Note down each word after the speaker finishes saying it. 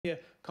hear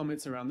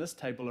comments around this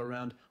table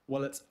around,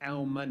 well, it's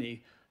our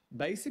money,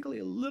 basically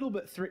a little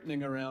bit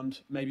threatening around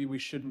maybe we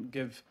shouldn't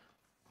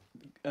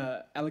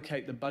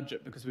allocate the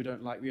budget because we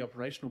don't like the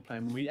operational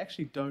plan when we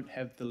actually don't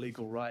have the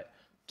legal right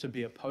to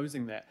be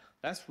opposing that.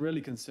 That's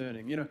really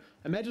concerning.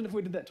 Imagine if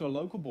we did that to a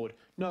local board.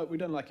 No, we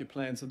don't like your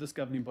plan, so this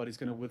governing body is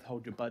going to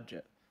withhold your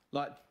budget.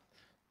 Like,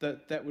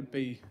 that would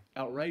be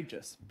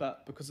outrageous.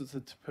 But because it's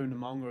a Te Puna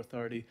Maunga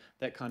authority,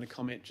 that kind of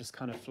comment just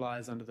kind of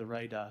flies under the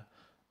radar.